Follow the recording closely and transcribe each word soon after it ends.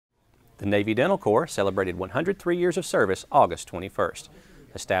The Navy Dental Corps celebrated 103 years of service August 21st.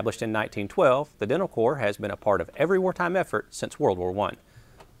 Established in 1912, the Dental Corps has been a part of every wartime effort since World War I.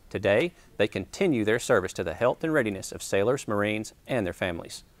 Today, they continue their service to the health and readiness of sailors, Marines, and their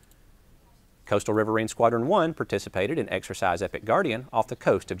families. Coastal Riverine Squadron 1 participated in Exercise Epic Guardian off the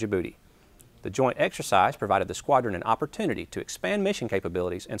coast of Djibouti. The joint exercise provided the squadron an opportunity to expand mission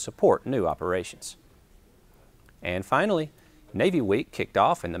capabilities and support new operations. And finally, Navy Week kicked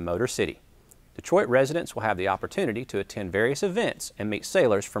off in the Motor City. Detroit residents will have the opportunity to attend various events and meet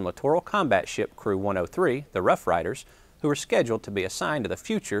sailors from Littoral Combat Ship Crew 103, the Rough Riders, who are scheduled to be assigned to the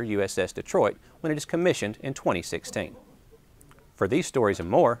future USS Detroit when it is commissioned in 2016. For these stories and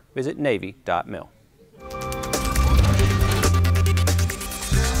more, visit Navy.mil.